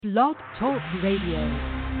Blog Talk Radio.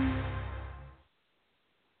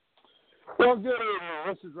 Well, good evening.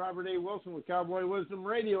 This is Robert A. Wilson with Cowboy Wisdom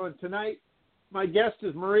Radio, and tonight my guest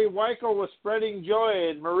is Marie Weichel with Spreading Joy.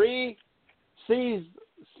 And Marie sees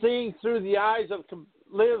through the eyes of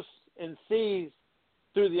lives and sees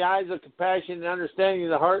through the eyes of compassion and understanding of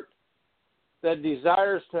the heart that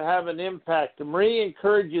desires to have an impact. And Marie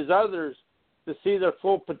encourages others to see their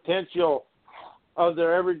full potential of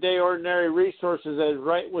their everyday ordinary resources as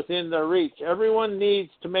right within their reach. Everyone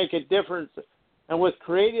needs to make a difference, and with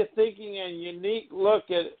creative thinking and unique look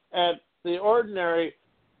at the ordinary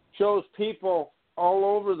shows people all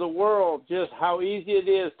over the world just how easy it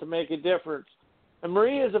is to make a difference. And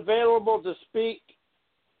Marie is available to speak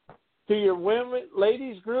to your women,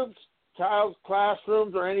 ladies groups, child's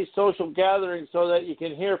classrooms, or any social gatherings so that you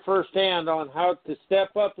can hear firsthand on how to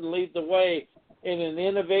step up and lead the way in an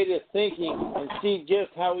innovative thinking and see just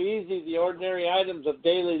how easy the ordinary items of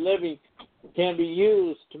daily living can be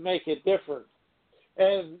used to make a difference.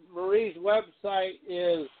 And Marie's website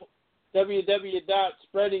is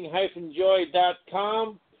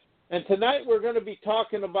www.spreading-joy.com. And tonight we're going to be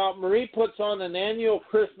talking about Marie puts on an annual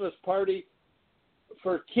Christmas party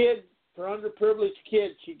for kids, for underprivileged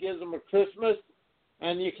kids. She gives them a Christmas,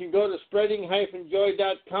 and you can go to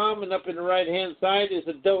spreading-joy.com, and up in the right-hand side is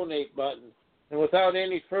a donate button. And without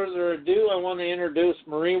any further ado, I want to introduce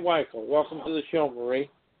Marie Weichel. Welcome to the show, Marie.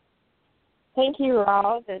 Thank you,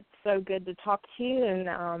 Rob. It's so good to talk to you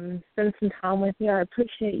and spend some time with you. I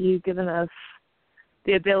appreciate you giving us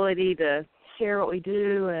the ability to share what we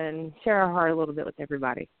do and share our heart a little bit with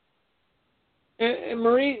everybody. And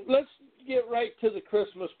Marie, let's get right to the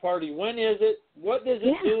Christmas party. When is it? What does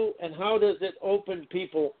it do? And how does it open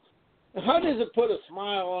people? How does it put a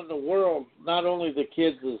smile on the world, not only the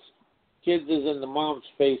kids' in the moms'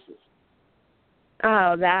 faces?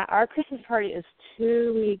 Oh, our Christmas party is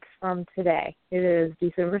 2 weeks from today. It is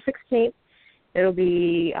December 16th. It'll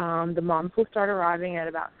be, the moms will start arriving at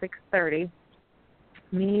about 6:30.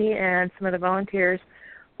 Me and some of the volunteers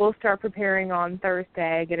will start preparing on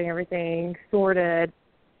Thursday, getting everything sorted,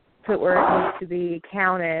 put where it needs to be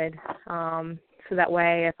counted, so that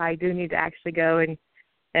way if I do need to actually go and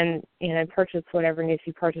purchase whatever needs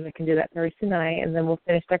to be purchased, I can do that Thursday night, and then we'll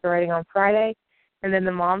finish decorating on Friday, and then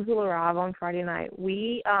the moms will arrive on Friday night.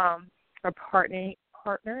 We are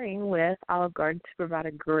partnering with Olive Garden to provide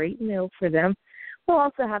a great meal for them. We'll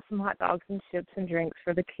also have some hot dogs and chips and drinks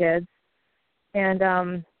for the kids.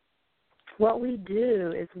 And what we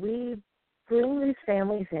do is we bring these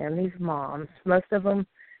families in, these moms. Most of them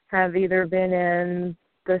have either been in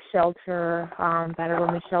the shelter, battered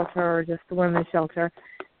women's shelter, or just the women's shelter.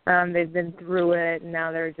 They've been through it, and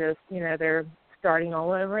now they're just, they're starting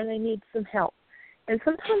all over, and they need some help. And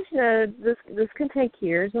sometimes, this can take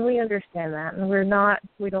years, and we understand that, and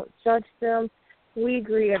we don't judge them. We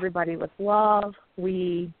greet everybody with love.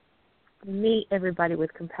 We meet everybody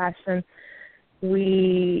with compassion.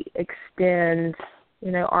 We extend,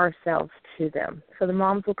 ourselves to them. So the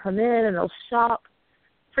moms will come in, and they'll shop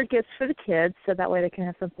for gifts for the kids, so that way they can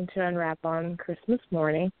have something to unwrap on Christmas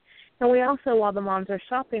morning. And we also, while the moms are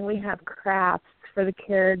shopping, we have crafts for the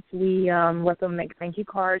kids. We let them make thank you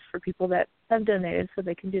cards for people that have donated, so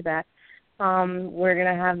they can do that. We're going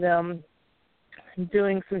to have them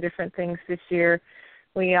doing some different things this year.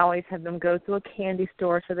 We always have them go to a candy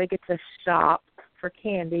store so they get to shop for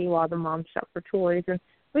candy while the moms shop for toys. And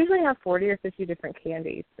we usually have 40 or 50 different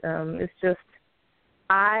candies. It's just,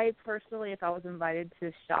 I personally, if I was invited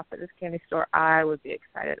to shop at this candy store, I would be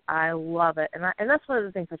excited. I love it. And that's one of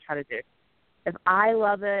the things I try to do. If I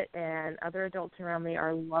love it and other adults around me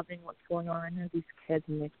are loving what's going on, I know these kids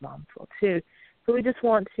and these moms will too. So we just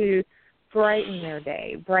want to brighten their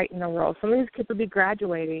day, brighten the world. Some of these kids will be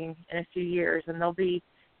graduating in a few years, and they'll be,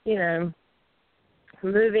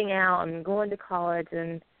 moving out and going to college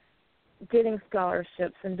and getting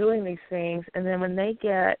scholarships and doing these things. And then when they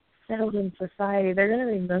get settled in society, they're going to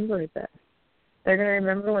remember this. They're going to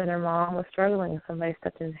remember when their mom was struggling and somebody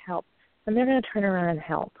stepped in to help. And they're going to turn around and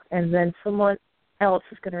help. And then someone else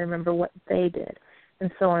is going to remember what they did,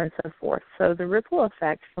 and so on and so forth. So the ripple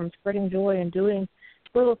effect from spreading joy and doing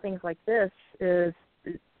little things like this is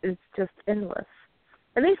just endless.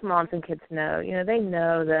 And these moms and kids know, they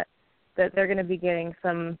know that they're going to be getting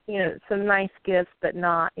some nice gifts, but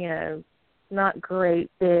not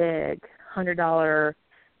great big $100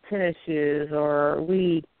 tennis shoes or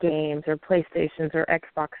Wii games or PlayStations or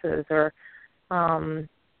Xboxes or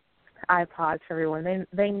iPods for everyone.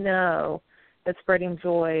 They know that spreading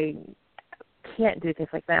joy can't do things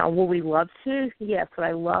like that. Will we love to? Yes. Would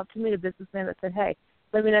I love to meet a businessman that said, hey,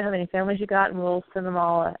 let me know how many families you got, and we'll send them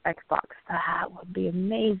all an Xbox. That would be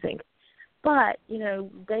amazing. But, you know,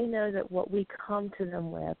 they know that what we come to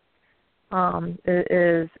them with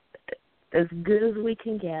is as good as we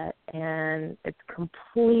can get, and it's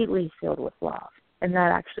completely filled with love. And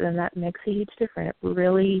that makes a huge difference. It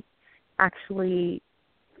really actually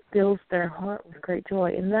fills their heart with great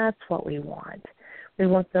joy, and that's what we want. We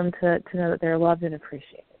want them to know that they're loved and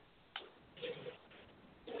appreciated.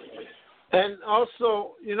 And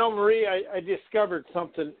also, you know, Marie, I discovered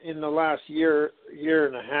something in the last year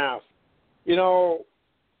and a half. You know,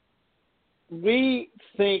 we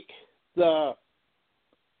think the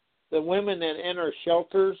women that enter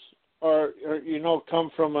shelters are, you know, come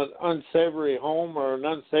from an unsavory home or an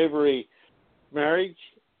unsavory marriage.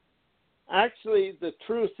 Actually, the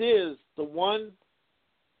truth is the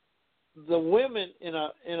women in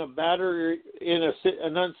a battery in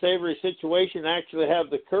an unsavory situation actually have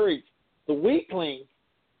the courage. The weakling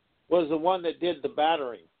was the one that did the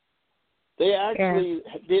battering. They actually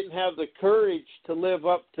didn't have the courage to live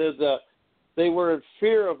up to they were in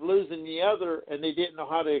fear of losing the other, and they didn't know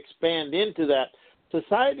how to expand into that.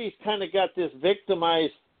 Society's kind of got this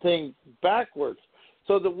victimized thing backwards.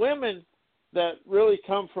 So the women that really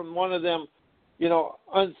come from one of them, you know,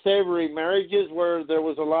 unsavory marriages where there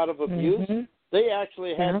was a lot of abuse, they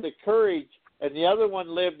actually had the courage, and the other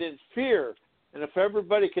one lived in fear. And if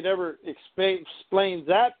everybody could ever explain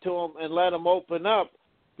that to them and let them open up,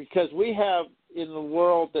 because we have in the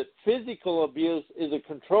world that physical abuse is a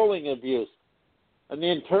controlling abuse, an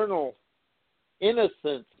internal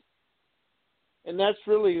innocence. And that's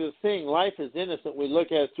really the thing. Life is innocent. We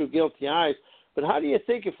look at it through guilty eyes. But how do you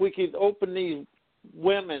think if we could open these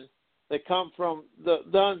women that come from the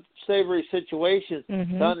unsavory situations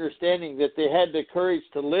to understanding that they had the courage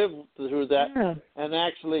to live through that and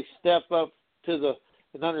actually step up to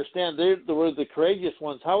and understand they were the courageous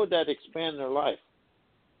ones? How would that expand their life?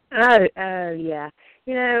 Oh, yeah.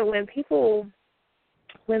 You know, when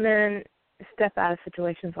women step out of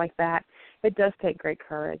situations like that, it does take great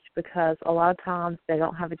courage, because a lot of times they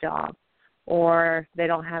don't have a job, or they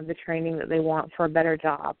don't have the training that they want for a better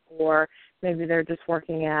job, or maybe they're just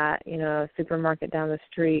working at, you know, a supermarket down the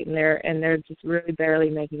street, and they're just really barely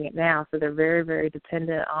making it now. So they're very, very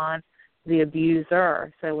dependent on the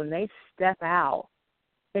abuser. So when they step out,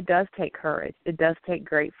 it does take courage. It does take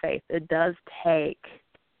great faith. It does take,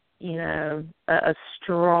 you know, a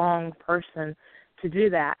strong person to do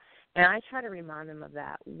that. And I try to remind them of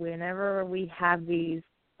that. Whenever we have these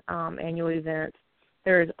annual events,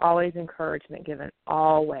 there is always encouragement given,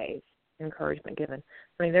 always encouragement given.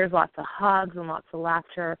 I mean, there's lots of hugs and lots of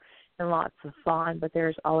laughter and lots of fun, but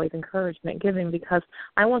there's always encouragement given, because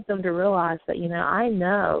I want them to realize that, you know, I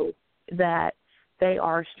know that they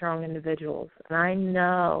are strong individuals, and I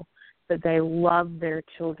know that they love their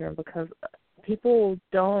children, because people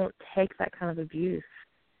don't take that kind of abuse.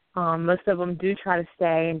 Most of them do try to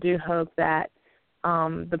stay and do hope that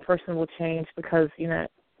the person will change, because, you know,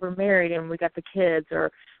 we're married and we got the kids,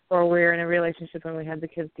 or we're in a relationship and we have the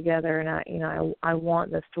kids together, and I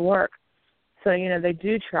want this to work. So, you know, they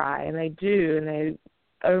do try, and they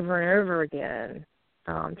over and over again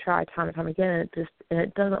try time and time again, and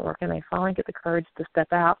it doesn't work, and they finally get the courage to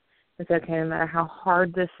step out and say, okay, no matter how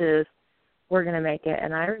hard this is, we're going to make it.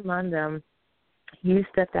 And I remind them, you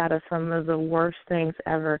stepped out of some of the worst things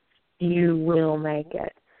ever, you will make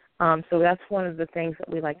it. So that's one of the things that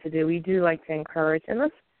we like to do. We do like to encourage,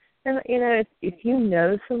 and you know, if you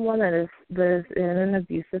know someone that is in an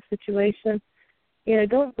abusive situation, you know,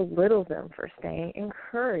 don't belittle them for staying.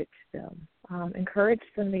 Encourage them. Encourage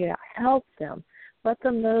them to get out. Help them. Let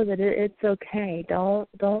them know that it's okay. Don't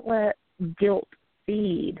let guilt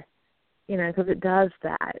feed, you know, because it does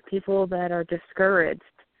that. People that are discouraged,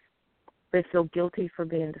 they feel guilty for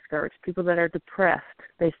being discouraged. People that are depressed,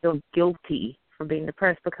 they feel guilty for being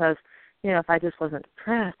depressed, because, you know, if I just wasn't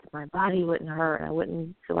depressed, my body wouldn't hurt. I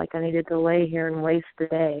wouldn't feel like I needed to lay here and waste a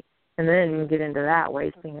day, and then get into that,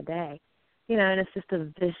 wasting a day. You know, and it's just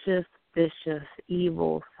a vicious,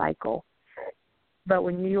 evil cycle. But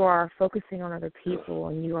when you are focusing on other people,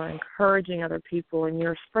 and you are encouraging other people, and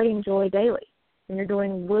you're spreading joy daily, and you're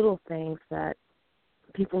doing little things that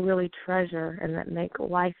people really treasure and that make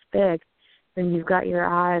life big, then you've got your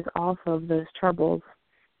eyes off of those troubles,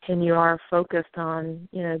 and you are focused on,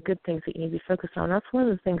 you know, good things that you need to be focused on. That's one of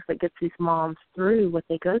the things that gets these moms through what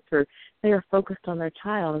they go through. They are focused on their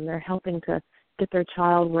child, and they're helping to get their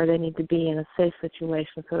child where they need to be in a safe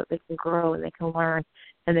situation, so that they can grow and they can learn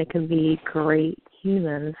and they can be great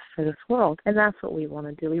humans for this world. And that's what we want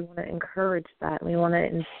to do. We want to encourage that. We want to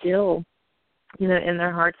instill, you know, in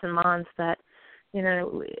their hearts and minds that You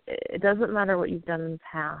know, it doesn't matter what you've done in the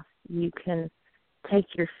past. You can take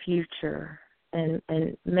your future and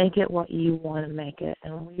make it what you want to make it,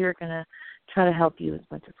 and we're going to try to help you as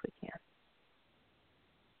much as we can.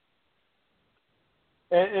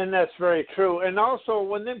 And that's very true. And also,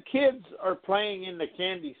 when them kids are playing in the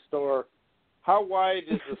candy store, how wide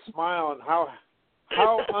is the smile, and how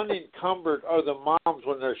unencumbered are the moms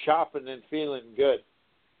when they're shopping and feeling good?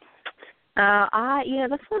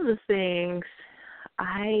 That's one of the things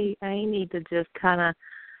I need to just kind of,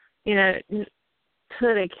 you know,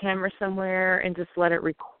 put a camera somewhere and just let it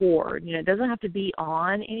record. You know, it doesn't have to be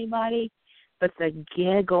on anybody, but the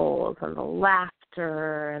giggles and the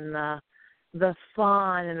laughter and the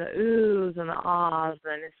fun and the oohs and the ahs,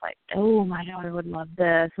 and it's like, oh, my daughter would love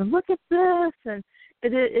this, and look at this, and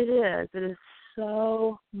it is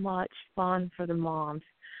so much fun for the moms,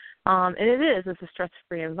 and it's a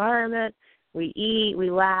stress-free environment. We eat,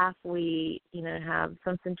 we laugh, we, you know, have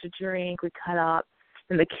something to drink, we cut up,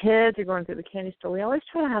 and the kids are going through the candy store. We always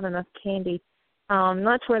try to have enough candy, not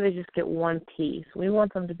to where they just get one piece. We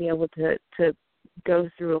want them to be able to go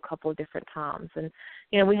through a couple of different times. And,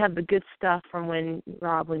 you know, we have the good stuff from when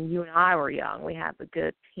you and I were young. We have the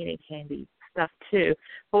good peanut candy stuff, too.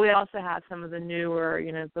 But we also have some of the newer,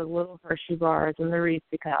 you know, the little Hershey bars and the Reese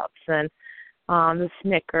cups and the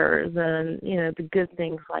Snickers and, you know, the good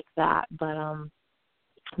things like that. But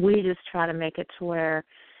we just try to make it to where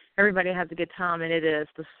everybody has a good time, and it is.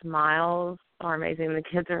 The smiles are amazing. The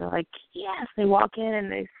kids are like, yes. They walk in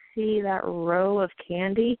and they see that row of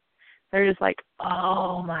candy. They're just like,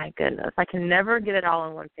 oh, my goodness. I can never get it all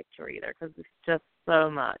in one picture either because it's just so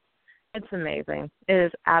much. It's amazing. It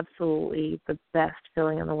is absolutely the best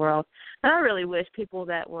feeling in the world. And I really wish people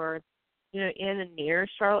that were, you know, in and near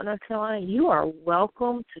Charlotte, North Carolina, you are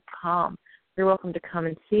welcome to come. You're welcome to come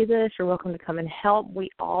and see this. You're welcome to come and help. We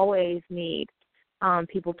always need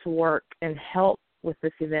people to work and help with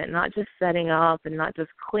this event, not just setting up and not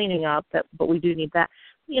just cleaning up, but we do need that.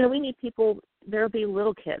 You know, we need people. There will be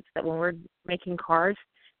little kids that when we're making cards,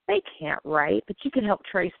 they can't write, but you can help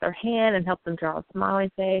trace their hand and help them draw a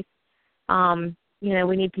smiley face. You know,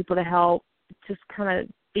 we need people to help just kind of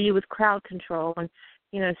be with crowd control and,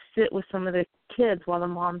 you know, sit with some of the kids while the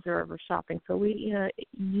moms are over shopping. So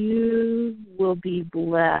you will be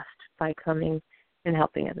blessed by coming and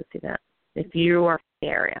helping at this event if you are in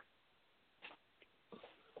the area.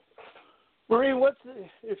 Marie,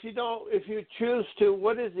 if you choose to,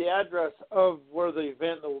 what is the address of where the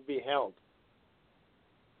event will be held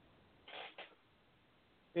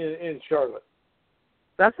in Charlotte?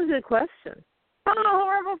 That's a good question. I'm a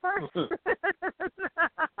horrible person.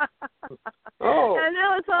 I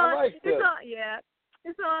know it's on. I like this.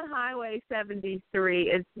 It's on Highway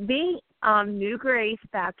 73. It's the New Grace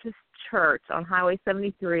Baptist Church on Highway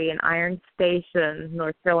 73 in Iron Station,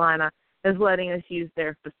 North Carolina, is letting us use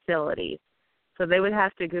their facilities. So they would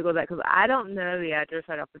have to Google that because I don't know the address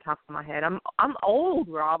right off the top of my head. I'm old,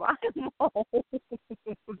 Rob. I'm old.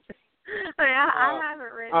 I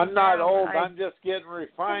haven't written. I'm not old. I'm just getting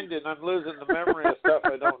refined, and I'm losing the memory of stuff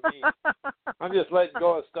I don't need. I'm just letting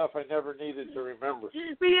go of stuff I never needed to remember.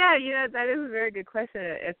 But yeah, that is a very good question.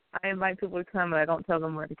 If I invite people to come and I don't tell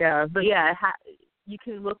them where to go, but yeah, you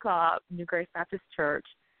can look up New Grace Baptist Church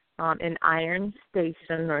in Iron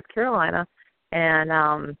Station, North Carolina,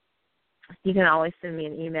 and you can always send me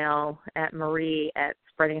an email at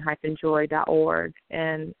marie@spreading-joy.org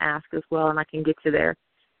and ask as well, and I can get you there.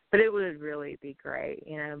 But it would really be great,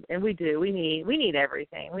 and we do. We need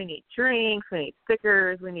everything. We need drinks, we need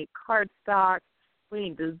stickers, we need cardstock, we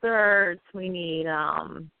need desserts, we need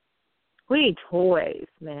toys,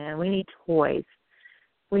 man. We need toys.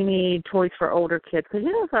 We need toys for older kids because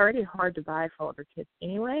it's already hard to buy for older kids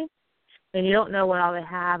anyway. And you don't know what all they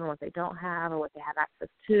have and what they don't have or what they have access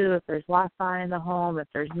to, if there's Wi-Fi in the home, if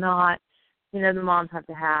there's not. The moms have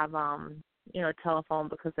to have, a telephone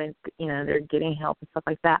because they're getting help and stuff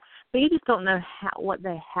like that. But you just don't know what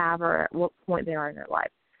they have or at what point they are in their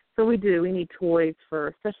life. So we need toys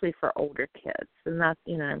especially for older kids. And that's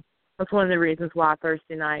one of the reasons why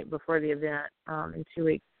Thursday night before the event in 2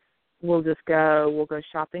 weeks, we'll go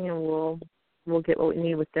shopping and we'll get what we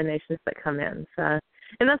need with donations that come in. So.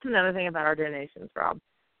 And that's another thing about our donations, Rob.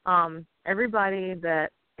 Everybody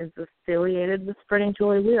that is affiliated with Spreading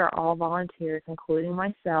Joy, we are all volunteers, including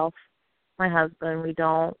myself, my husband. We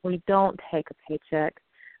don't take a paycheck.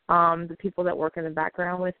 The people that work in the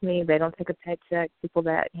background with me, they don't take a paycheck. People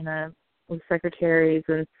that with secretaries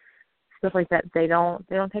and stuff like that, they don't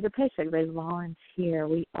take a paycheck. They volunteer.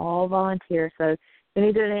 We all volunteer. So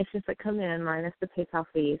any donations that come in, minus the PayPal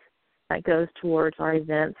fees, that goes towards our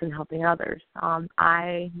events and helping others.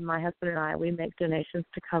 My husband and I, we make donations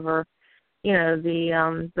to cover,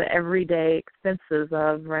 the everyday expenses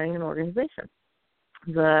of running an organization.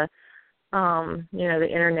 The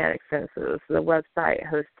internet expenses, the website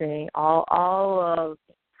hosting, all of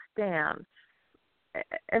stamps,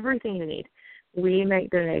 everything you need. We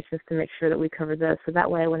make donations to make sure that we cover those. So that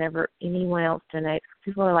way, whenever anyone else donates,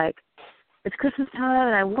 people are like, it's Christmas time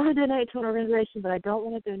and I want to donate to an organization, but I don't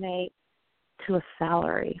want to donate to a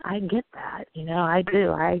salary. I get that. I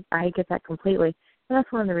do. I get that completely. And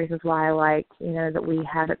that's one of the reasons why I like, that we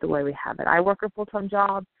have it the way we have it. I work a full-time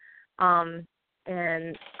job, and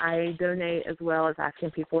I donate as well as asking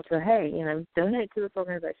people to, hey, donate to this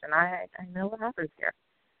organization. I know what happens here.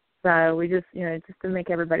 So we just, just to make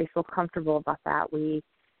everybody feel comfortable about that, we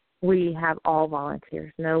have all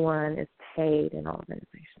volunteers. No one is paid in our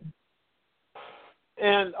organization.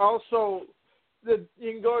 And also, you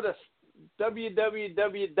can go to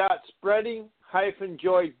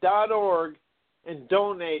www.spreading-joy.org and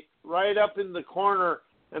donate right up in the corner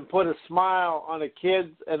and put a smile on a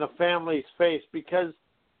kid's and a family's face, because,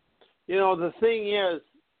 the thing is,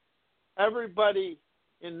 everybody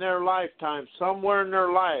in their lifetime, somewhere in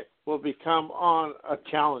their life, will become on a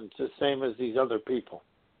challenge the same as these other people.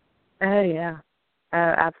 Oh, yeah.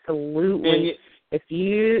 Absolutely. If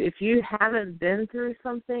you haven't been through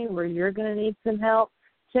something where you're going to need some help,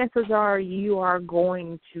 chances are you are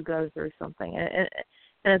going to go through something. And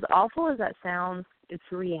as awful as that sounds, it's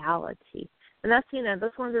reality. And that's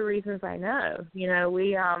one of the reasons I know.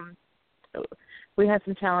 We had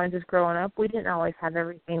some challenges growing up. We didn't always have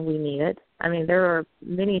everything we needed. I mean, there were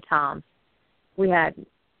many times we had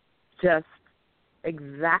just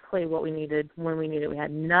exactly what we needed when we needed it. We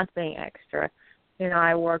had nothing extra.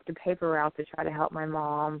 I worked a paper route to try to help my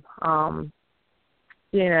mom. I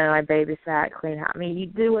babysat, cleaned house. I mean, you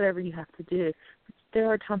do whatever you have to do. But there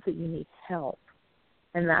are times that you need help.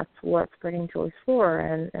 And that's what Spreading Joy's for.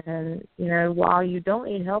 And while you don't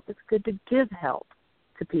need help, it's good to give help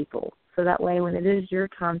to people. So that way, when it is your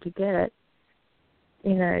time to get it,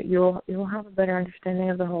 you'll have a better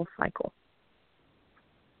understanding of the whole cycle.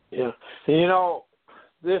 Yeah.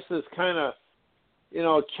 This is kind of,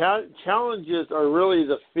 challenges are really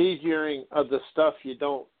the figuring of the stuff you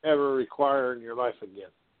don't ever require in your life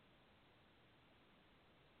again.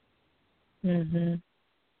 Mhm.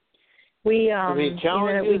 We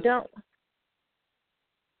challenges. we don't.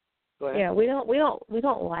 Go ahead. Yeah, we don't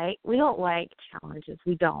like challenges.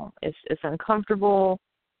 We don't. It's uncomfortable.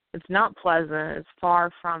 It's not pleasant. It's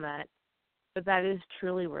far from it. But that is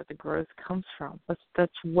truly where the growth comes from.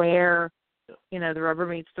 That's where, the rubber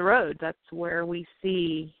meets the road. That's where we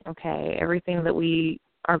see, okay, everything that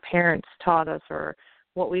our parents taught us or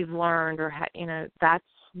what we've learned or, that's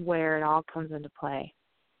where it all comes into play.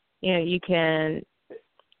 You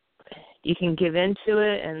can give into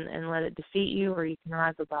it and let it defeat you, or you can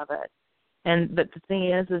rise above it. But the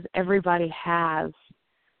thing is everybody has.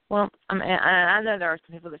 Well, I know there are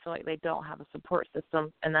some people that feel like they don't have a support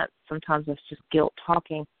system, and that sometimes it's just guilt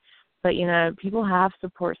talking. But, people have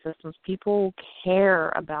support systems. People care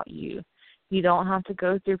about you. You don't have to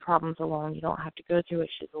go through problems alone. You don't have to go through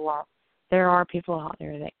issues alone. There are people out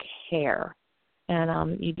there that care.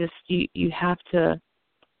 And you have to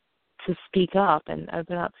speak up and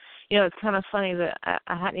open up. It's kind of funny that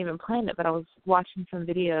I hadn't even planned it, but I was watching some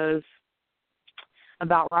videos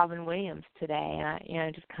about Robin Williams today, and I,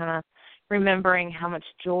 just kind of remembering how much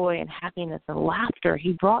joy and happiness and laughter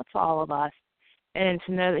he brought to all of us, and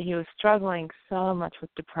to know that he was struggling so much with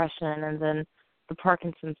depression and then the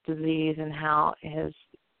Parkinson's disease, and how his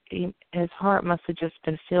heart must have just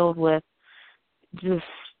been filled with just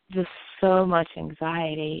so much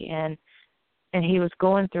anxiety, and he was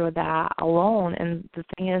going through that alone. And the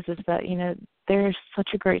thing is that, there's such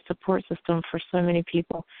a great support system for so many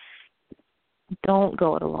people. Don't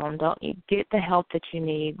go it alone. Don't you get the help that you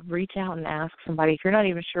need. Reach out and ask somebody. If you're not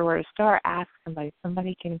even sure where to start, ask somebody.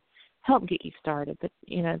 Somebody can help get you started. But,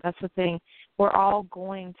 that's the thing. We're all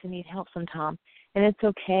going to need help sometime. And it's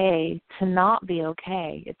okay to not be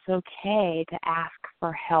okay. It's okay to ask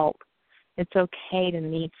for help. It's okay to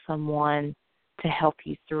need someone to help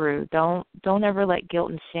you through. Don't ever let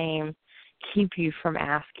guilt and shame keep you from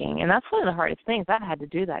asking. And that's one of the hardest things. I've had to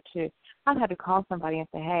do that too. I've had to call somebody and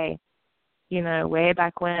say, hey, way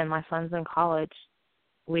back when my son's in college,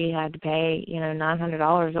 we had to pay,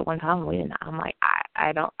 $900 at one time. I'm like,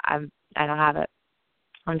 I don't have it.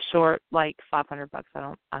 I'm short like $500.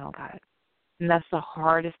 I don't got it. And that's the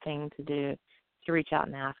hardest thing to do, to reach out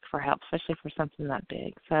and ask for help, especially for something that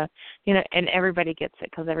big. So, and everybody gets it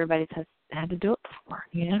because everybody's had to do it before,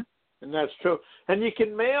 And that's true. And you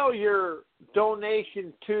can mail your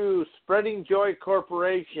donation to Spreading Joy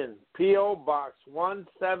Corporation, P.O. Box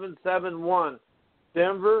 1771,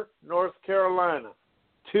 Denver, North Carolina,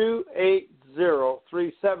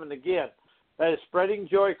 28037. Again, that is Spreading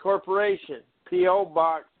Joy Corporation, P.O.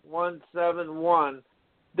 Box 171,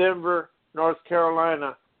 Denver, North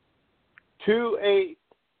Carolina,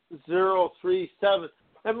 28037.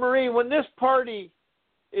 And Marie, when this party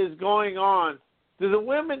is going on, do the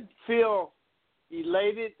women feel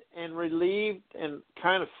elated and relieved and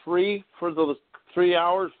kind of free for those 3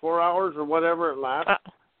 hours, 4 hours, or whatever it lasts?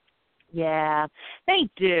 Yeah, they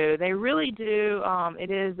do. They really do.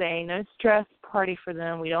 It is a no-stress party for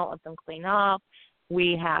them. We don't let them clean up.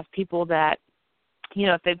 We have people that,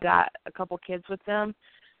 if they've got a couple kids with them,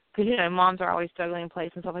 because, moms are always struggling in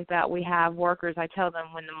place and stuff like that, we have workers. I tell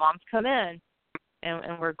them when the moms come in,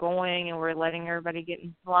 and we're going and we're letting everybody get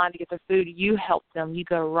in line to get their food, you help them. You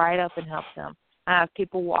go right up and help them. I have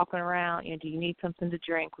people walking around, do you need something to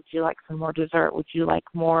drink? Would you like some more dessert? Would you like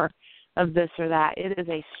more of this or that? It is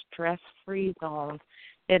a stress-free zone.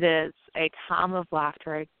 It is a time of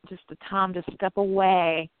laughter, just a time to step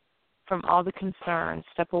away from all the concerns,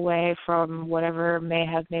 step away from whatever may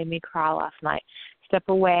have made me cry last night, step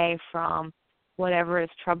away from whatever is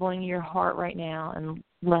troubling your heart right now, and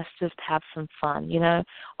let's just have some fun.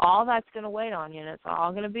 All that's going to wait on you, and it's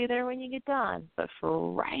all going to be there when you get done. But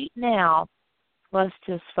for right now, let's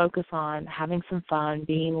just focus on having some fun,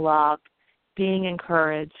 being loved, being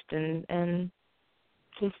encouraged, and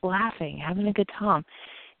just laughing, having a good time.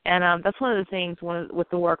 And that's one of the things with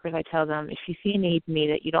the workers. I tell them, if you see a need, meet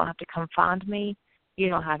it. You don't have to come find me. You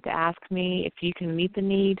don't have to ask me. If you can meet the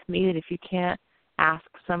need, meet it. If you can't, ask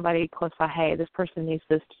somebody close by, hey, this person needs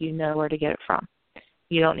this. Do you know where to get it from?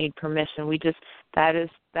 You don't need permission. That is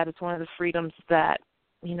one of the freedoms that,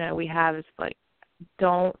 we have, is like,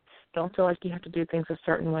 don't feel like you have to do things a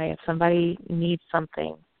certain way. If somebody needs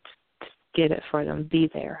something, get it for them. Be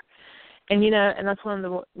there. And, and that's one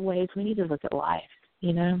of the ways we need to look at life,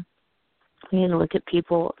 We need to look at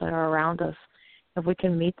people that are around us. If we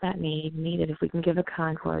can meet that need, meet it. If we can give a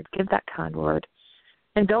kind word, give that kind word.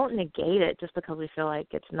 And don't negate it just because we feel like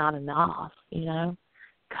it's not enough,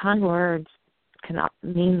 Kind words cannot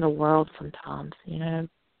mean the world sometimes,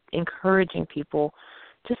 Encouraging people,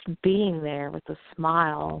 just being there with a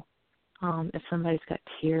smile. If somebody's got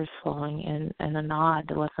tears flowing, and a nod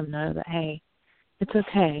to let them know that, hey, it's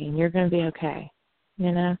okay and you're going to be okay.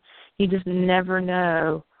 You just never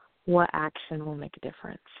know what action will make a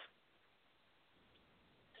difference.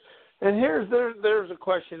 And there's a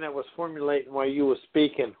question that was formulating while you were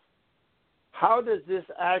speaking. How does this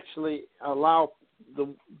actually allow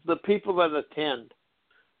the people that attend,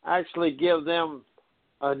 actually give them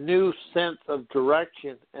a new sense of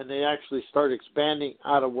direction, and they actually start expanding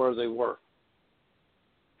out of where they were?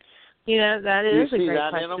 That is a great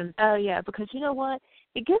question. Oh, yeah, because you know what?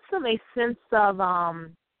 It gives them a sense of,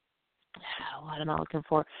 what am I looking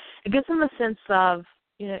for? It gives them a sense of,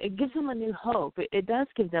 it gives them a new hope. It does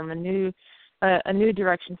give them a new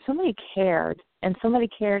direction. Somebody cared, and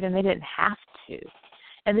they didn't have to.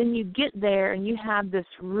 And then you get there, and you have this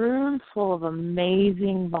room full of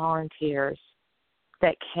amazing volunteers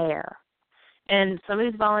that care. And some of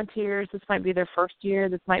these volunteers, this might be their first year,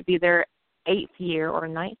 this might be their 8th year or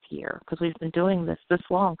 9th year, because we've been doing this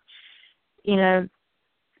long.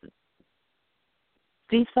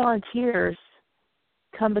 These volunteers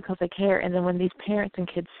come because they care, and then when these parents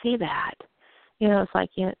and kids see that, it's like,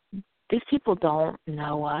 these people don't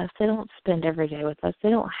know us. They don't spend every day with us. They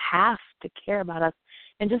don't have to care about us.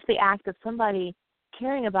 And just the act of somebody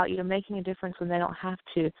caring about you and making a difference when they don't have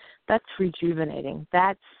to, that's rejuvenating.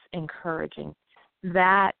 That's encouraging.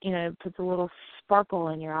 That, puts a little sparkle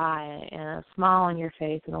in your eye and a smile on your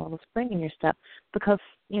face and a little spring in your step because,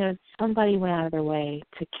 somebody went out of their way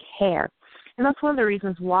to care. And that's one of the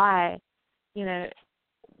reasons why,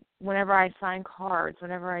 whenever I sign cards,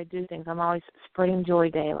 whenever I do things, I'm always spreading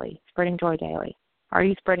joy daily, spreading joy daily. Are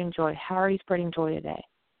you spreading joy? How are you spreading joy today?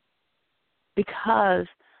 Because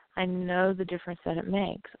I know the difference that it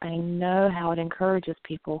makes. I know how it encourages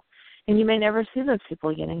people. And you may never see those people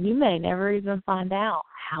again, and you may never even find out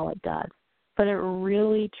how it does. But it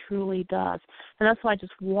really, truly does. And that's why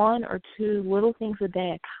just one or two little things a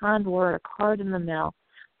day, a kind word, a card in the mail,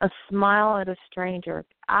 a smile at a stranger,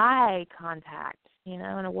 eye contact, in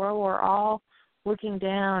a world where we're all looking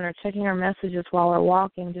down or checking our messages while we're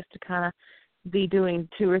walking just to kind of be doing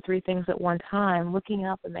 2 or 3 things at one time, looking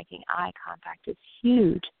up and making eye contact is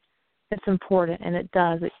huge. It's important, and it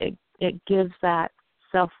does. It gives that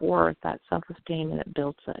self-worth, that self-esteem, and it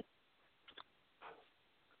builds it.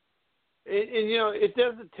 And it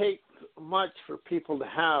doesn't take much for people to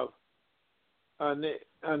have an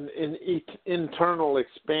internal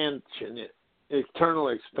expansion.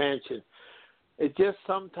 It just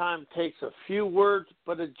sometimes takes a few words,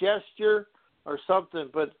 but a gesture or something.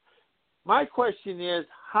 But my question is,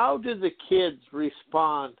 how do the kids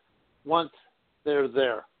respond once they're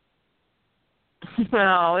there?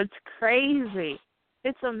 Oh, it's crazy.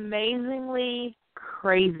 It's amazingly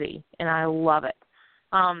crazy, and I love it.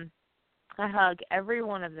 I hug every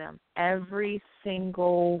one of them, every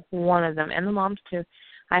single one of them, and the moms too.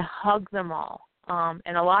 I hug them all.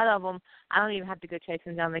 And a lot of them, I don't even have to go chase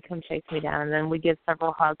them down. They come chase me down, and then we give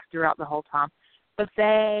several hugs throughout the whole time. But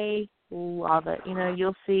they love it. You know,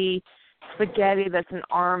 you'll see spaghetti that's an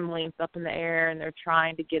arm length up in the air, and they're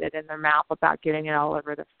trying to get it in their mouth without getting it all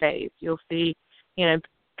over their face. You'll see, you know,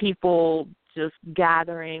 people just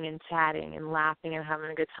gathering and chatting and laughing and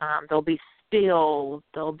having a good time. There'll be spills.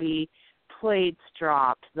 There'll be plates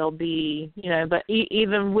dropped. There'll be, you know, but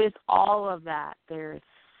even with all of that, there's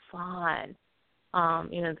fun.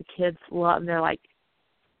 You know, the kids love, they're like,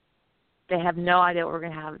 they have no idea what we're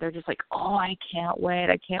going to have. They're just like, oh, I can't wait.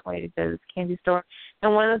 I can't wait to go to this candy store.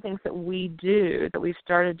 And one of the things that we do, that we've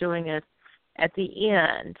started doing, is at the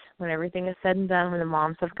end, when everything is said and done, when the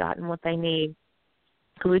moms have gotten what they need,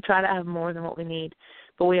 because we try to have more than what we need,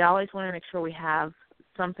 but we always want to make sure we have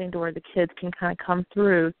something to where the kids can kind of come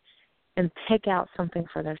through and pick out something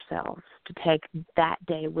for themselves to take that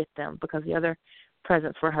day with them, because the other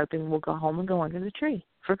presents we're hoping will go home and go under the tree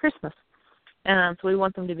for Christmas. And so we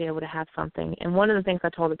want them to be able to have something. And one of the things I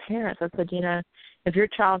told the parents, I said, you know, if your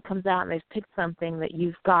child comes out and they've picked something that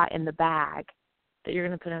you've got in the bag that you're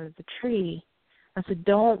going to put under the tree, I said,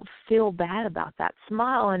 don't feel bad about that.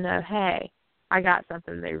 Smile and know, hey, I got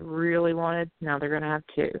something they really wanted. Now they're going to have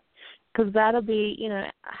two. Because that'll be, you know,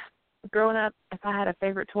 growing up, if I had a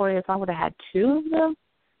favorite toy, if I would have had two of them,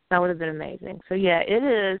 that would have been amazing. So, yeah,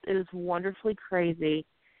 it is wonderfully crazy.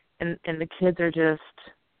 And the kids are just,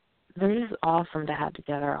 they're just awesome to have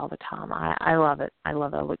together all the time. I love it. I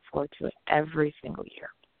love it. I look forward to it every single year.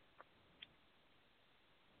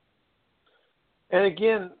 And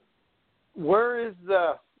again, what is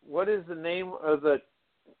the name of the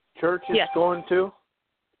church it's going to?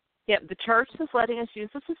 Yep, the church that's letting us use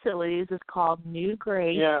the facilities is called New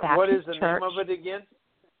Grace Baptist Church. What is the name of it again?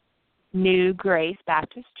 New Grace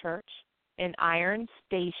Baptist Church in Iron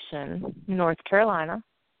Station, North Carolina.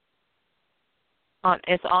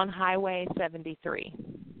 It's on Highway 73.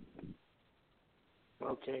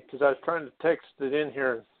 Okay, because I was trying to text it in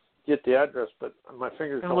here and get the address, but my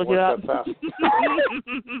fingers don't work that fast.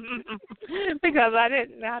 Because I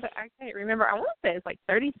can't remember. I want to say it's like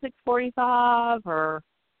 3645 or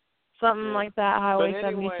something like that, Highway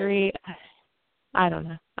 73. I don't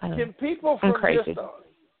know. Can people from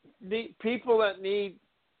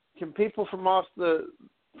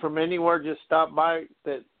from anywhere just stop by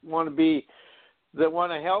that want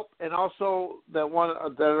to help, and also that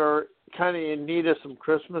are kind of in need of some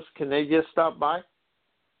Christmas? Can they just stop by?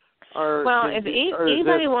 If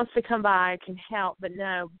anybody wants to come by, can help, but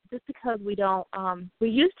no, just because we don't. We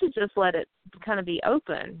used to just let it kind of be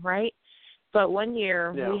open, right? But one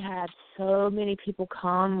year we had so many people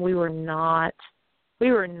come, we were not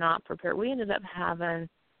prepared. We ended up having,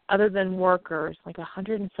 other than workers, like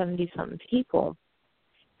 170-something people,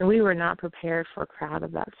 and we were not prepared for a crowd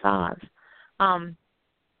of that size.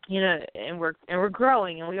 You know, and we're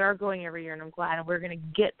growing, and we are growing every year, and I'm glad, and we're going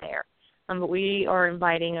to get there. But we are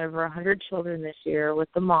inviting over 100 children this year with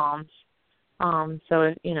the moms.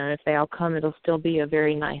 So if they all come, it'll still be a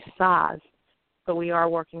very nice size. But we are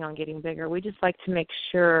working on getting bigger. We just like to make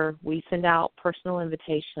sure we send out personal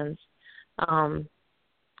invitations, and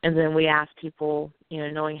then we ask people,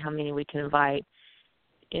 knowing how many we can invite,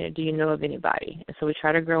 do you know of anybody? And so we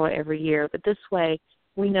try to grow it every year. But this way,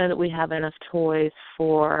 we know that we have enough toys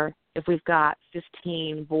for if we've got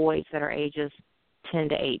 15 boys that are ages 10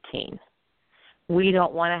 to 18. We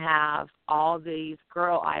don't want to have all these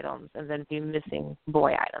girl items and then be missing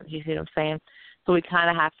boy items. You see what I'm saying? So we kind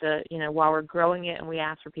of have to, while we're growing it, and we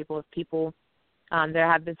ask for people,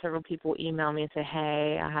 there have been several people email me and say,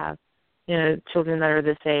 hey, I have, children that are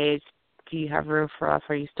this age. Do you have room for us?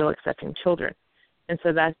 Are you still accepting children? And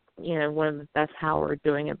so that's, that's how we're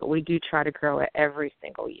doing it. But we do try to grow it every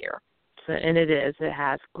single year. So, and it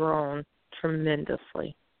has grown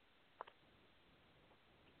tremendously.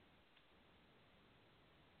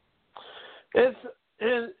 And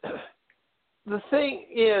the thing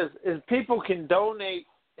is people can donate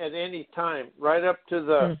at any time, right up to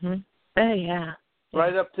the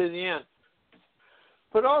right up to the end.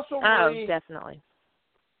 But also, Marie, definitely.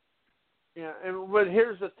 Yeah, but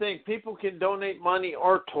here's the thing: people can donate money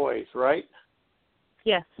or toys, right?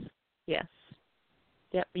 Yes. Yes.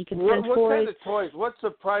 Yep. You can What send toys. kind of toys? What's the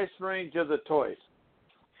price range of the toys?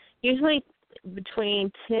 Usually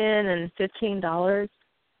between $10 and $15.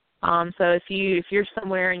 So if you're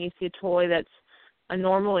somewhere and you see a toy that's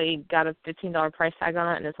normally got a $15 price tag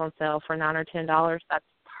on it and it's on sale for $9 or $10, that's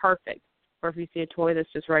perfect. Or if you see a toy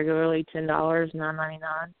that's just regularly $10,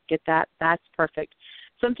 $9.99, get that. That's perfect.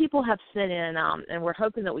 Some people have sent in, and we're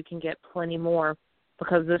hoping that we can get plenty more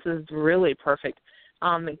because this is really perfect.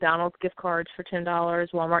 McDonald's gift cards for $10,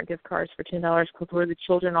 Walmart gift cards for $10, because where the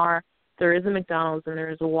children are, there is a McDonald's and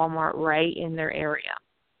there is a Walmart right in their area.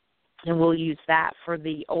 And we'll use that for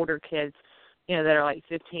the older kids, that are like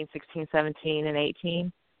 15, 16, 17, and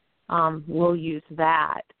 18. We'll use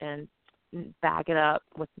that and bag it up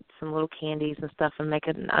with some little candies and stuff and make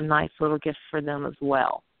it a nice little gift for them as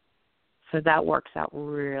well. So that works out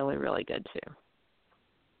really, really good too.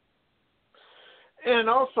 And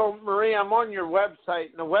also, Marie, I'm on your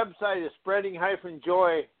website, and the website is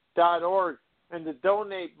spreading-joy.org, and the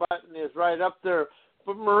donate button is right up there.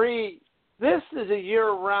 But, Marie, this is a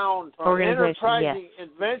year-round enterprising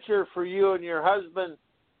adventure for you and your husband,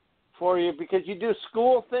 because you do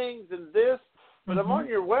school things and this, but I'm on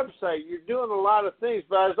your website. You're doing a lot of things,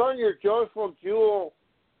 but I was on your Joyful Jewel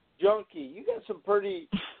Junkie. You got some pretty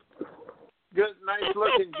good,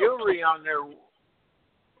 nice-looking jewelry on there.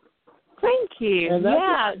 Thank you.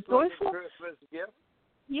 Yeah, Joyful Christmas gift.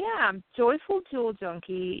 Yeah, Joyful Jewel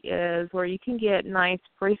Junkie is where you can get nice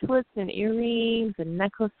bracelets and earrings and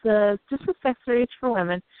necklaces, just accessories for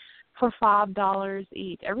women, for $5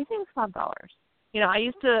 each. Everything's $5.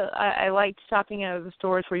 I liked shopping at the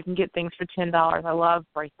stores where you can get things for $10. I love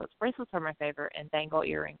bracelets. Bracelets are my favorite, and dangle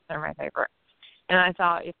earrings are my favorite. And I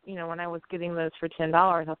thought, when I was getting those for $10,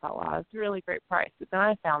 I thought, wow, that's a really great price. But then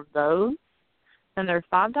I found those, and they're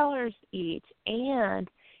 $5 each, and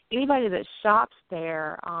anybody that shops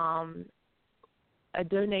there, a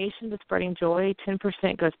donation to Spreading Joy,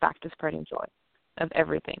 10% goes back to Spreading Joy of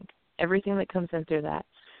everything. Everything that comes in through that,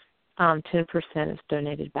 10% is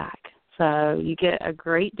donated back. So you get a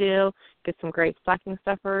great deal, get some great stocking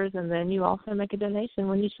stuffers, and then you also make a donation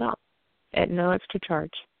when you shop at no extra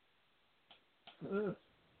charge.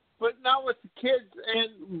 But now with the kids,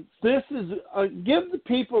 and this is, give the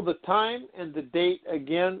people the time and the date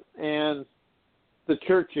again and the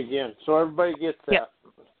church again, so everybody gets that.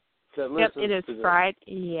 Yep, it is Friday.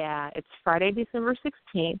 Yeah, it's Friday, December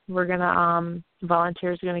 16th. We're gonna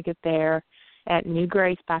volunteers are gonna get there at New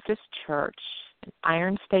Grace Baptist Church, in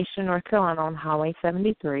Iron Station, North Carolina, on Highway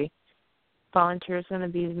 73. Volunteers are gonna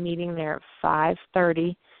be meeting there at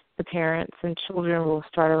 5:30. The parents and children will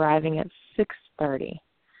start arriving at 6:30.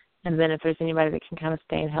 And then if there's anybody that can kind of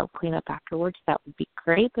stay and help clean up afterwards, that would be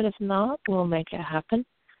great. But if not, we'll make it happen.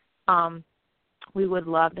 We would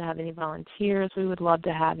love to have any volunteers. We would love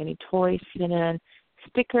to have any toys sent in.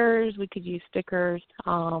 Stickers, we could use stickers.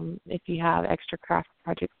 If you have extra craft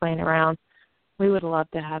projects laying around, we would love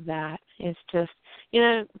to have that. It's just,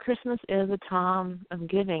 Christmas is a time of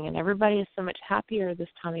giving, and everybody is so much happier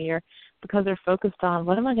this time of year because they're focused on,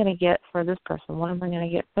 what am I going to get for this person? What am I going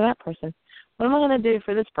to get for that person? What am I going to do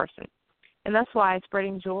for this person? And that's why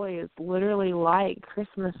Spreading Joy is literally like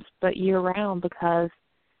Christmas but year-round, because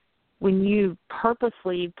when you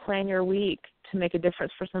purposely plan your week to make a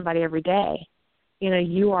difference for somebody every day,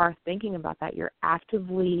 you are thinking about that. You're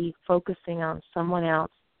actively focusing on someone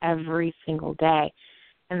else every single day.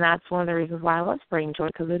 And that's one of the reasons why I love Spreading Joy,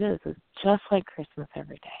 because it's just like Christmas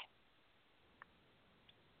every day.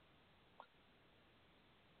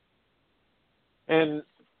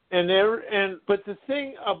 But the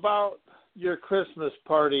thing about your Christmas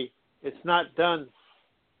party, it's not done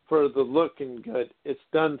for the looking good. It's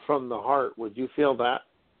done from the heart. Would you feel that?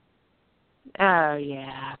 Oh,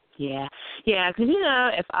 yeah. Because,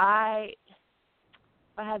 if I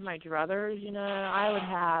had my druthers, I would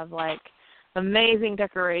have, amazing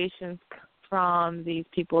decorations from these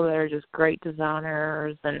people that are just great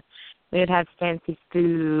designers, and they'd have fancy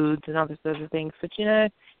foods and all those other things. But,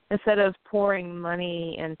 instead of pouring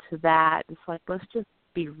money into that, it's like, let's just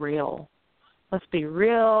be real. Let's be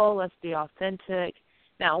real. Let's be authentic.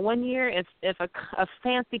 Now, one year, if a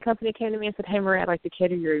fancy company came to me and said, hey, Marie, I'd like to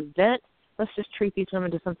cater your event, let's just treat these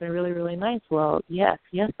women to something really, really nice. Well, yes,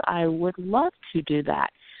 I would love to do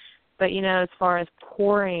that. But, as far as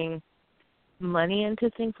pouring money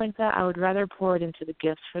into things like that, I would rather pour it into the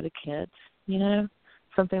gifts for the kids,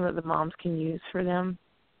 something that the moms can use for them.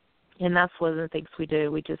 And that's one of the things we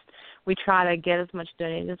do. We try to get as much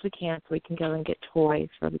donated as we can so we can go and get toys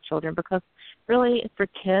for the children, because really for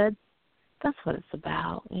kids, that's what it's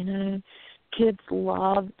about, kids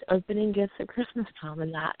loved opening gifts at Christmas time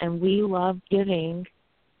and we love giving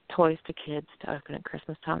toys to kids to open at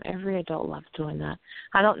Christmas time. Every adult loves doing that.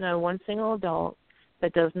 I don't know one single adult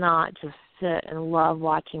that does not just sit and love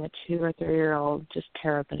watching a 2 or 3-year-old just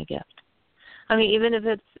tear open a gift. I mean, even if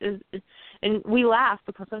it's and we laugh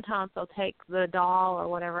because sometimes they'll take the doll or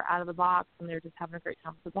whatever out of the box and they're just having a great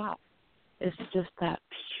time with the box. It's just that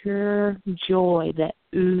pure joy that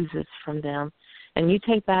oozes from them. And you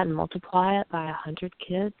take that and multiply it by 100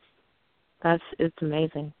 kids, it's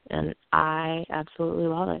amazing. And I absolutely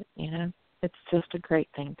love it, you know. It's just a great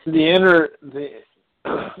thing to do.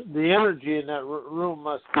 The energy in that room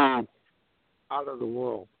must be out of the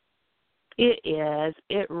world. It is.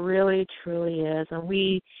 It really, truly is. And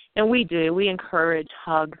we do. We encourage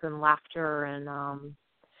hugs and laughter and,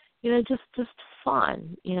 you know, just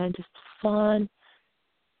fun. You know, just fun,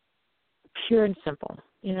 pure and simple.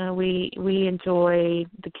 You know, we enjoy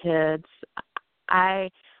the kids. I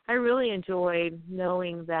really enjoy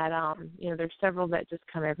knowing that, you know, there's several that just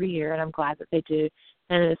come every year, and I'm glad that they do.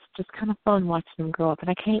 And it's just kind of fun watching them grow up. And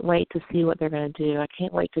I can't wait to see what they're going to do. I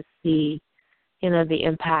can't wait to see, you know, the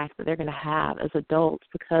impact that they're going to have as adults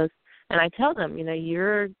because, and I tell them, you know,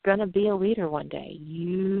 you're going to be a leader one day.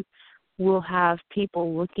 You will have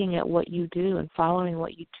people looking at what you do and following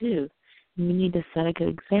what you do. You need to set a good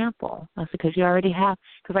example. That's because you already have,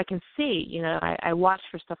 because I can see, you know, I watch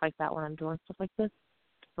for stuff like that when I'm doing stuff like this.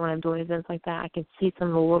 When I'm doing events like that, I can see some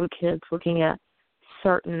of the little kids looking at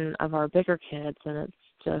certain of our bigger kids, and it's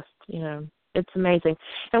just, you know, it's amazing.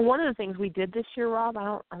 And one of the things we did this year, Rob,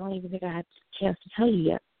 I don't even think I had a chance to tell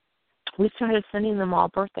you yet. We started sending them all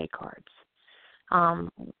birthday cards.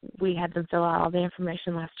 We had them fill out all the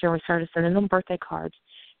information last year. We started sending them birthday cards.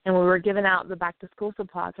 And we were giving out the back-to-school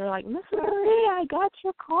supplies. They're like, Miss Marie, I got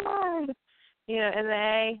your card. You know, and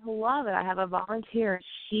they love it. I have a volunteer.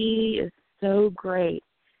 She is so great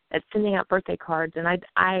at sending out birthday cards. And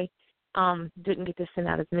I didn't get to send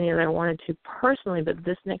out as many as I wanted to personally, but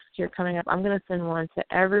this next year coming up, I'm going to send one to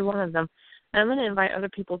every one of them. And I'm going to invite other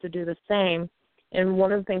people to do the same. And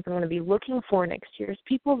one of the things I'm going to be looking for next year is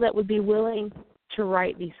people that would be willing to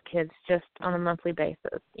write these kids just on a monthly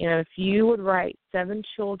basis. You know, if you would write 7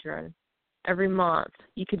 children every month,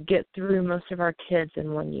 you could get through most of our kids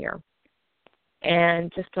in 1 year.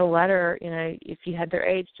 And just a letter, you know, if you had their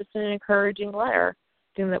age, just an encouraging letter,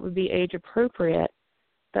 something that would be age appropriate.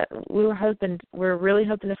 But we're really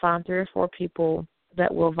hoping to find 3 or 4 people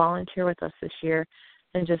that will volunteer with us this year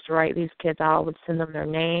and just write these kids out. I would send them their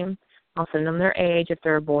name. I'll send them their age, if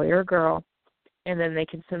they're a boy or a girl, and then they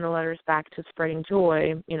can send the letters back to Spreading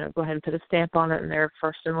Joy. You know, go ahead and put a stamp on it and their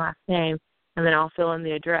first and last name, and then I'll fill in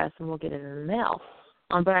the address and we'll get it in the mail.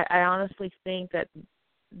 But I honestly think that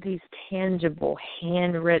these tangible,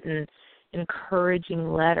 handwritten,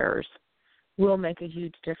 encouraging letters will make a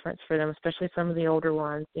huge difference for them, especially some of the older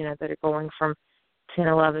ones, you know, that are going from 10,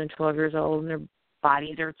 11, 12 years old, and their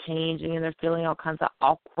bodies are changing and they're feeling all kinds of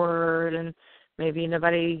awkward, and maybe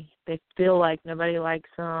they feel like nobody likes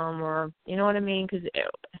them, or, you know what I mean? Because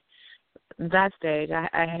that stage,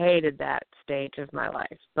 I hated that stage of my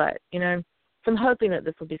life. But, you know, so I'm hoping that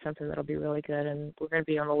this will be something that will be really good, and we're going to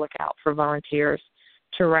be on the lookout for volunteers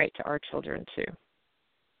to write to our children, too.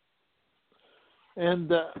 And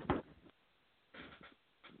the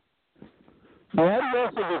address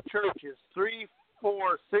of the church is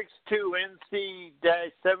 3462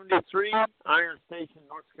 NC-73, Iron Station,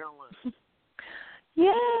 North Carolina.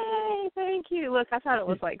 Yay! Thank you. Look, I thought it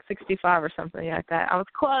was like 65 or something like that. I was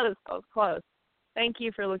close. Thank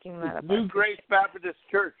you for looking that up. New Grace Baptist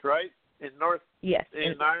Church, right? In Iron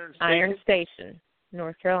Station? Iron Station,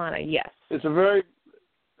 North Carolina, yes. It's a very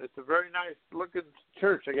nice looking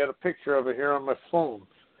church. I got a picture of it here on my phone.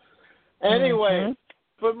 Anyway,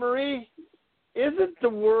 But Marie, isn't the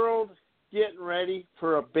world getting ready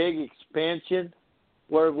for a big expansion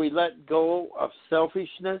where we let go of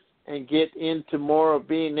selfishness and get into more of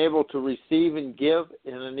being able to receive and give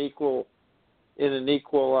in an equal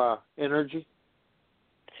energy?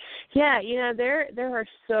 Yeah, you know, there are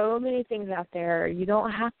so many things out there. You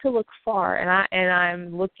don't have to look far, and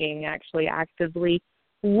I'm looking, actually actively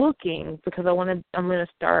looking, because I'm going to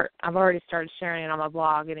start. I've already started sharing it on my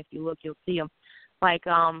blog, and if you look, you'll see them. Like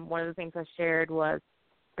one of the things I shared was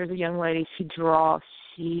there's a young lady. She draws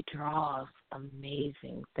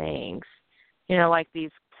amazing things. You know, like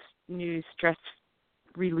these new stress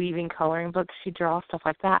relieving coloring books. She draws stuff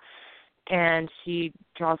like that, and she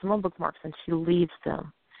draws them on bookmarks, and she leaves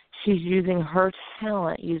them. She's using her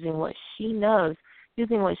talent, using what she knows,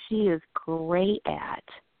 using what she is great at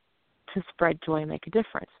to spread joy and make a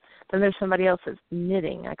difference. Then there's somebody else that's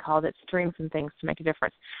knitting. I call it strings and things to make a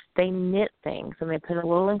difference. They knit things, and they put a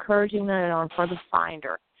little encouraging note on for the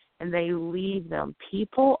finder, and they leave them.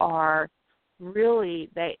 People know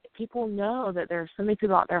that there are so many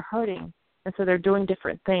people out there hurting, and so they're doing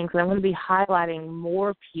different things. And I'm going to be highlighting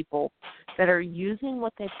more people that are using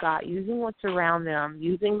what they've got, using what's around them,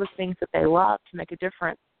 using the things that they love to make a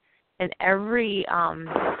difference. And every,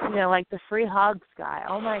 like the free hugs guy,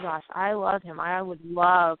 oh, my gosh, I love him. I would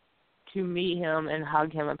love to meet him and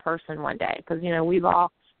hug him in person one day because,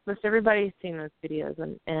 most everybody's seen those videos,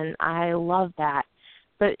 and I love that.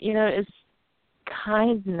 But, it's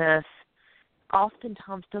kindness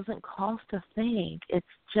oftentimes doesn't cost a thing. It's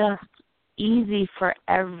just easy for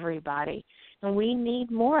everybody. And we need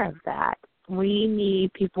more of that. We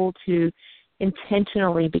need people to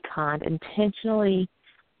intentionally be kind, intentionally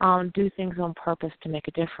do things on purpose to make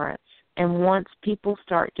a difference. And once people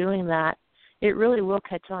start doing that, it really will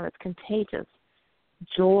catch on. It's contagious.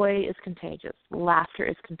 Joy is contagious. Laughter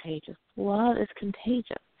is contagious. Love is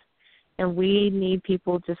contagious. And we need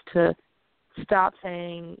people just to stop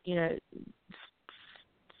saying,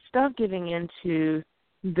 stop giving into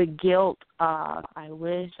the guilt of, I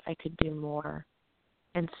wish I could do more,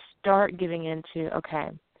 and start giving into,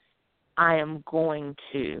 okay, I am going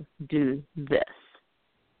to do this.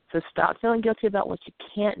 So stop feeling guilty about what you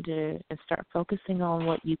can't do and start focusing on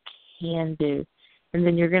what you can do. And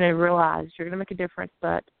then you're going to realize you're going to make a difference,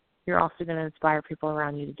 but you're also going to inspire people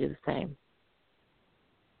around you to do the same.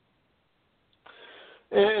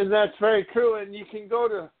 And that's very true. And you can go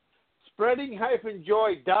to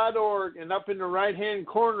spreading-joy.org, and up in the right-hand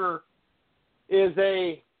corner is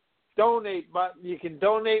a donate button. You can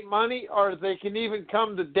donate money, or they can even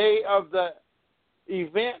come the day of the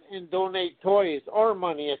event and donate toys or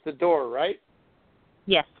money at the door, right?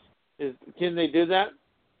 Yes. Can they do that?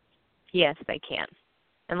 Yes, they can.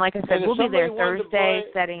 And like I said, we'll be there Thursday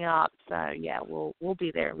setting up. So, yeah, we'll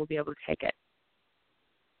be there. We'll be able to take it.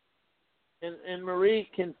 And Marie,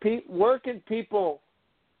 where can people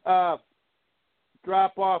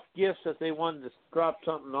drop off gifts if they wanted to drop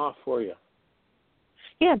something off for you?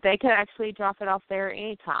 Yeah, they can actually drop it off there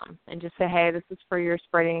anytime and just say, hey, this is for the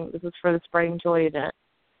Spreading Joy event.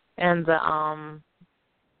 And the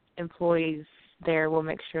employees there will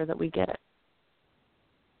make sure that we get it.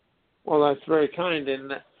 Well, that's very kind,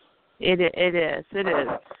 isn't it? It is.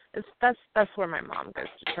 That's where my mom goes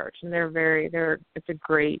to church, and it's a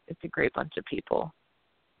great bunch of people.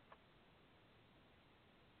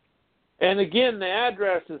 And again, the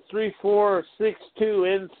address is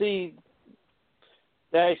 3462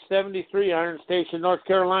 NC-73, Iron Station, North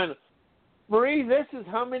Carolina. Marie, this is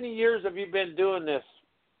how many years have you been doing this?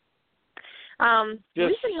 We've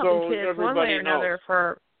been helping kids one way or another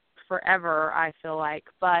for forever, I feel like.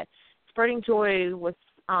 But Spreading Joy was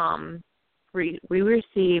we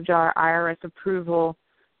received our IRS approval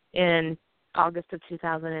in August of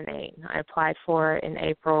 2008. I applied for it in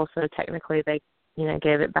April, so technically they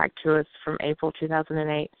gave it back to us from April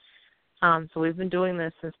 2008. So we've been doing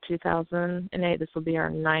this since 2008. This will be our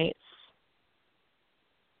ninth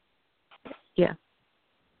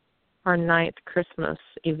Christmas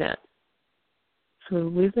event. So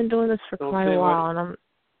we've been doing this for quite a while, and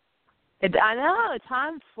I know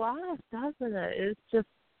time flies, doesn't it? It's just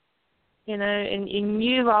and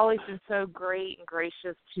you've always been so great and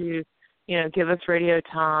gracious to give us radio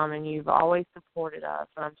time, and you've always supported us,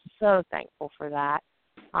 and I'm so thankful for that.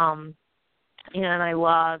 And I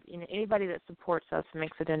love anybody that supports us and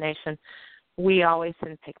makes a donation. We always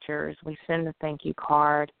send pictures. We send a thank you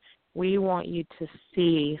card. We want you to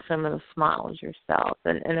see some of the smiles yourself.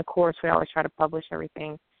 And of course, we always try to publish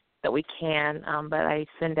everything that we can, but I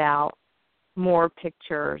send out more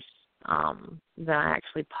pictures than I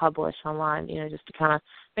actually publish online, just to kind of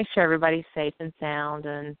make sure everybody's safe and sound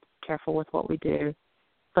and careful with what we do.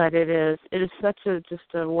 But it is such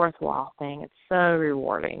just a worthwhile thing. It's so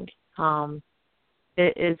rewarding.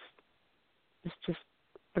 It's just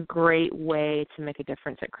a great way to make a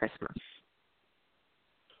difference at Christmas.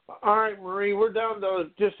 All right, Marie, we're down to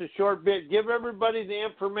just a short bit. Give everybody the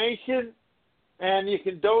information, and you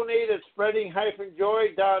can donate at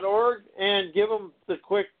spreading-joy.org and give them the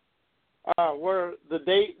quick where the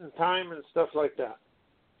date and time and stuff like that.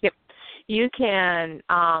 Yep. You can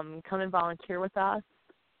come and volunteer with us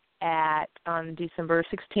on December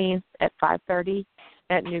 16th at 5:30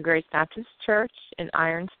 at New Grace Baptist Church in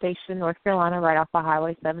Iron Station, North Carolina, right off of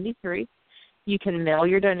Highway 73. You can mail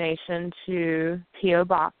your donation to P.O.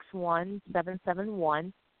 Box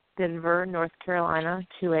 1771, Denver, North Carolina,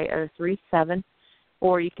 28037,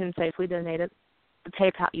 or you can safely donate it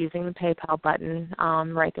using the PayPal button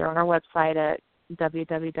right there on our website at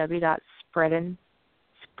www.spreading,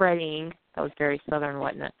 that was very Southern,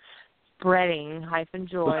 wasn't it?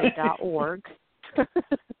 Spreading-joy.org.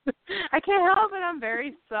 I can't help it. I'm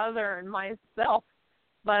very Southern myself.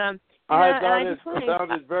 But I thought it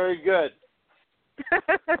sounded very good.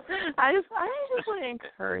 I just want to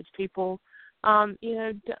encourage people.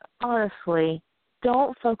 Honestly,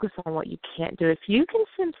 don't focus on what you can't do. If you can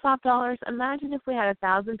send $5, imagine if we had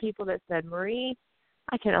 1,000 people that said, Marie,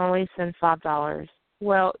 I can only send $5.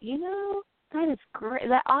 Well, that is great.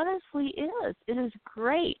 That honestly is. It is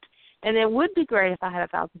great. And it would be great if I had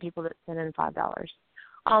 1,000 people that sent in $5.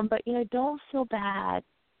 But, don't feel bad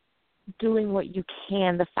doing what you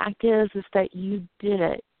can. The fact is that you did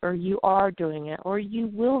it, or you are doing it, or you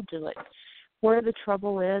will do it. Where the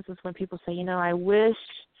trouble is when people say, I wish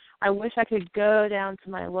I could go down to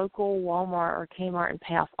my local Walmart or Kmart and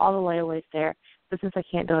pay off all the layaways there, but since I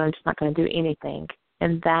can't do it, I'm just not going to do anything.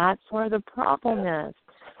 And that's where the problem is.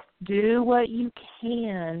 Do what you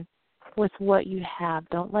can with what you have.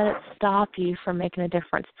 Don't let it stop you from making a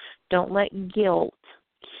difference. Don't let guilt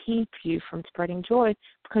keep you from spreading joy,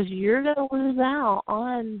 because you're going to lose out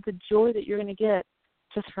on the joy that you're going to get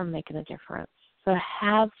just from making a difference. So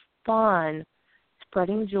have fun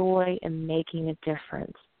spreading joy and making a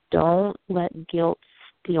difference. Don't let guilt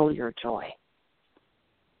steal your joy.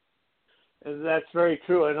 And that's very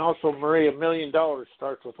true. And also, Marie, $1 million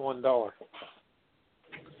starts with $1.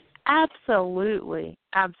 Absolutely.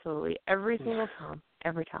 Absolutely. Every single time.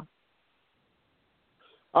 Every time.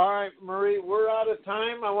 All right, Marie, we're out of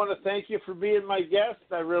time. I want to thank you for being my guest.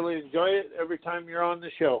 I really enjoy it every time you're on the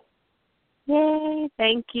show. Yay.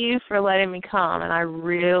 Thank you for letting me come, and I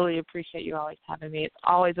really appreciate you always having me. It's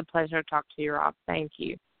always a pleasure to talk to you, Rob. Thank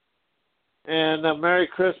you. And Merry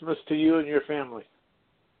Christmas to you and your family.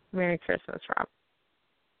 Merry Christmas, Rob.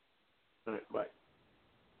 All right, bye.